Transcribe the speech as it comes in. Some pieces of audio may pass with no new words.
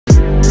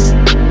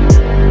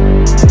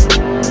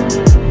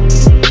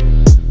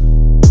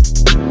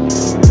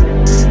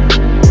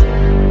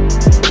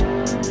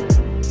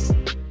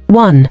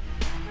1.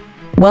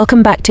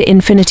 Welcome back to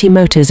Infinity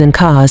Motors and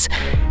Cars,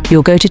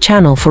 your go-to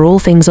channel for all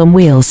things on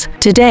wheels.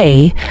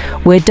 Today,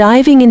 we're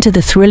diving into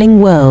the thrilling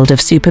world of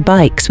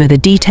superbikes with a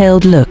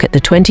detailed look at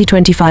the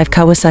 2025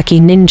 Kawasaki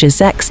Ninja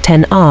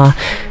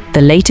ZX-10R,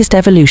 the latest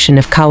evolution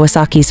of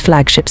Kawasaki's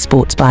flagship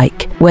sports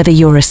bike. Whether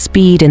you're a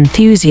speed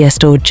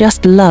enthusiast or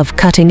just love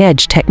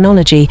cutting-edge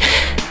technology,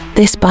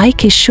 this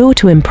bike is sure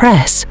to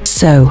impress.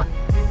 So,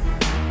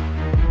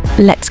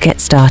 let's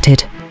get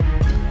started.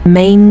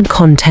 Main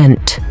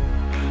content.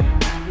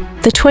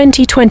 The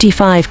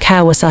 2025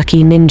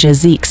 Kawasaki Ninja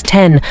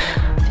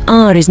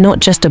ZX-10R is not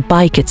just a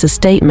bike, it's a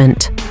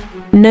statement.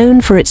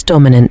 Known for its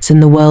dominance in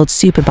the World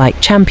Superbike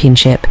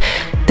Championship,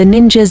 the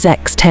Ninja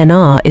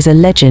ZX-10R is a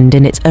legend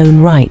in its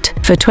own right.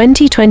 For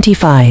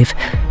 2025,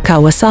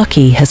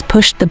 Kawasaki has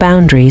pushed the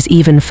boundaries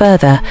even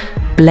further,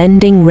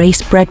 blending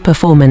race-bred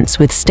performance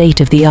with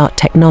state-of-the-art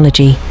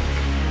technology.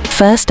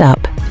 First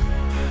up,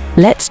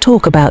 let's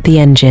talk about the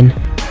engine.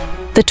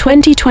 The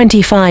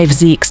 2025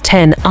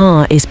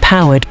 ZX-10R is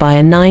powered by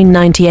a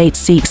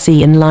 998cc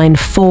inline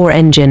 4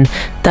 engine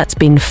that's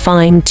been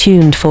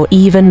fine-tuned for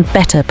even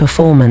better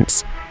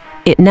performance.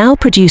 It now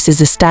produces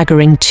a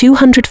staggering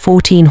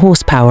 214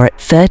 horsepower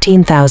at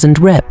 13,000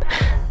 rep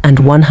and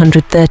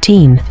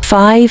 113.5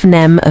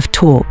 Nm of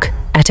torque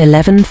at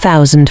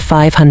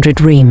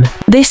 11,500 rem.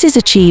 This is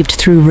achieved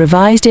through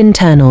revised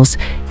internals,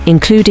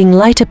 including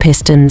lighter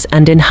pistons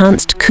and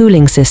enhanced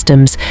cooling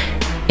systems,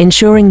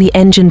 ensuring the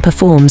engine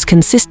performs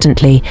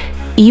consistently,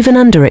 even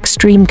under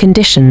extreme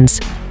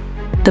conditions.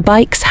 The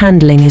bike's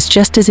handling is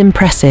just as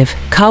impressive.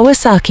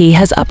 Kawasaki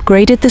has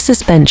upgraded the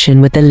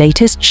suspension with the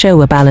latest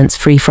Showa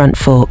balance-free front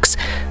forks,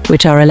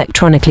 which are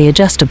electronically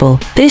adjustable.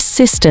 This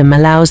system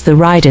allows the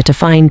rider to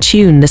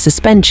fine-tune the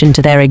suspension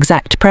to their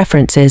exact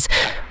preferences,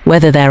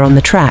 whether they're on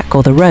the track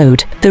or the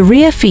road. The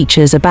rear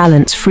features a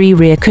balance-free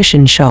rear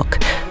cushion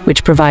shock,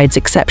 which provides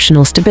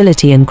exceptional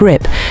stability and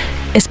grip,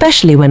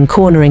 especially when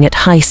cornering at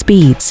high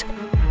speeds.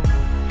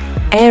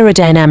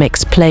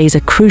 Aerodynamics plays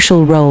a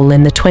crucial role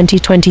in the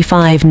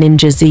 2025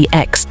 Ninja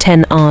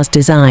ZX-10R's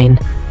design.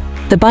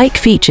 The bike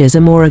features a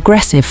more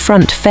aggressive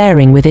front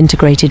fairing with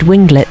integrated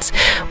winglets,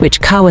 which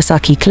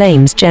Kawasaki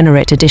claims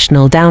generate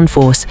additional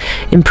downforce,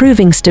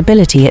 improving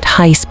stability at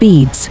high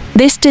speeds.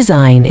 This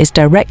design is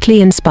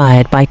directly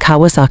inspired by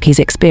Kawasaki's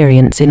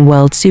experience in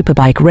World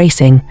Superbike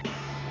racing.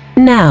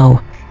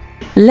 Now,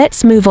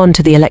 let's move on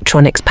to the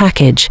electronics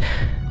package,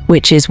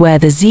 which is where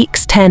the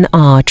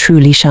ZX-10R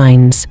truly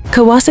shines.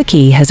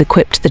 Kawasaki has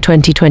equipped the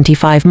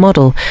 2025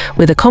 model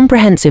with a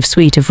comprehensive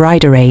suite of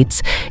rider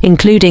aids,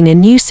 including a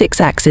new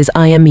 6-axis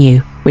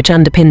IMU, which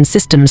underpins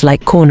systems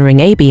like cornering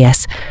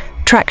ABS,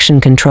 traction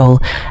control,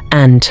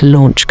 and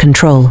launch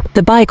control.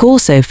 The bike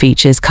also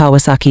features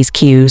Kawasaki's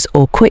Q's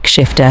or quick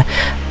shifter,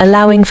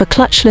 allowing for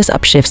clutchless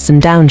upshifts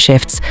and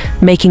downshifts,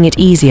 making it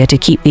easier to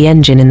keep the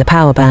engine in the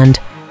power band.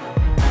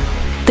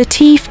 The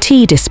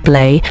TFT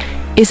display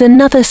is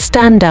another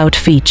standout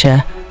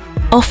feature,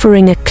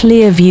 offering a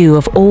clear view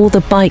of all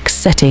the bike's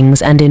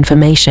settings and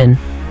information.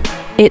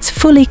 It's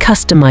fully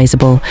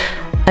customizable,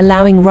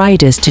 allowing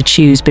riders to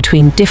choose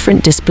between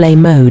different display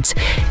modes,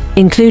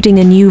 including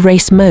a new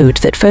race mode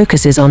that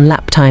focuses on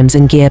lap times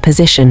and gear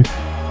position.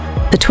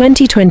 The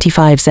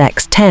 2025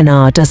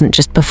 ZX-10R doesn't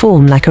just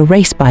perform like a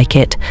race bike,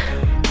 it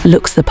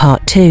looks the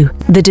part too.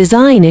 The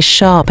design is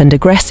sharp and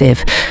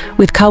aggressive,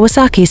 with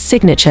Kawasaki's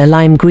signature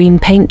lime green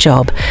paint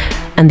job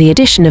and the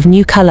addition of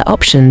new color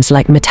options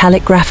like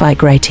metallic graphite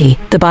grey.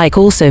 The bike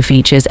also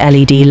features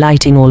LED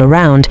lighting all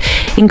around,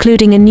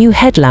 including a new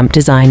headlamp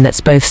design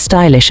that's both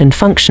stylish and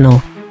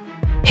functional.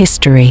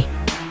 History.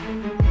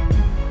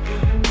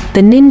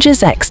 The Ninja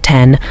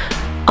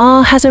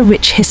ZX-10R has a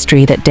rich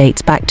history that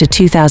dates back to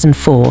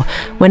 2004,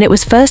 when it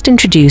was first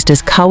introduced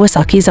as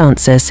Kawasaki's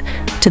answers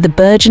to the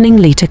burgeoning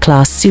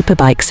liter-class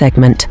superbike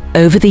segment.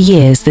 Over the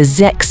years, the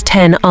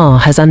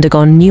ZX-10R has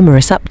undergone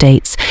numerous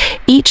updates,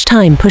 each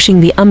time pushing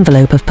the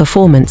envelope of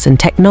performance and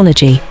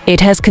technology.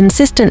 It has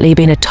consistently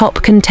been a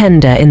top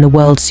contender in the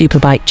World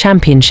Superbike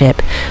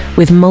Championship,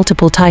 with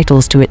multiple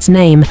titles to its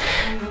name,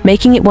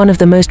 making it one of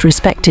the most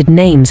respected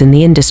names in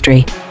the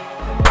industry.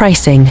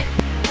 Pricing.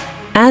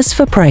 As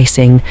for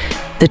pricing,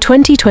 the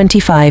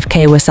 2025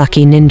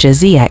 Kawasaki Ninja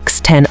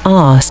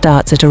ZX-10R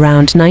starts at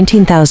around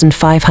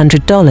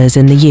 $19,500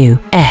 in the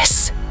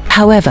US.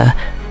 However,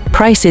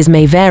 prices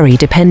may vary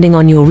depending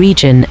on your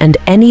region and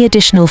any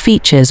additional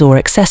features or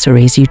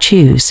accessories you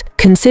choose.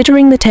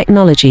 Considering the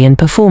technology and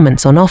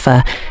performance on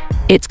offer,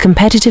 it's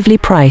competitively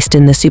priced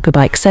in the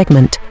superbike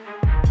segment.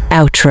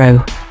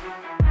 Outro.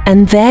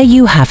 And there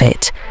you have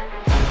it.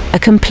 A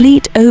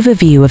complete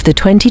overview of the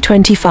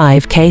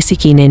 2025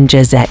 Kawasaki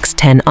Ninja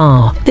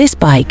ZX-10R. This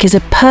bike is a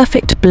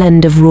perfect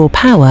blend of raw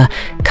power,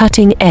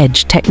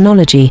 cutting-edge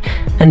technology,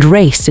 and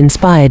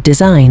race-inspired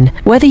design.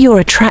 Whether you're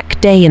a track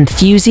day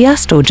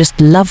enthusiast or just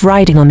love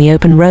riding on the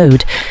open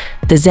road,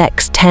 the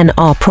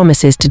ZX-10R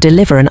promises to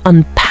deliver an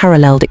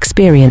unparalleled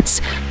experience.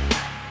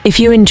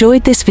 If you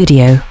enjoyed this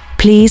video,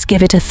 please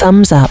give it a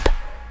thumbs up.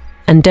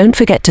 And don't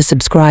forget to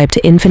subscribe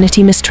to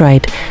Infinity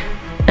Motors.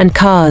 and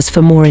cars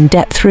for more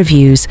in-depth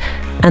reviews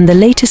and the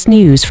latest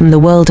news from the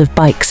world of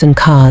bikes and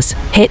cars.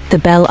 Hit the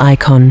bell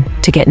icon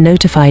to get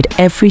notified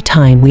every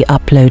time we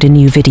upload a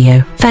new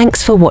video.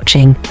 Thanks for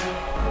watching,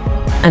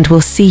 and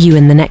we'll see you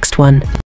in the next one.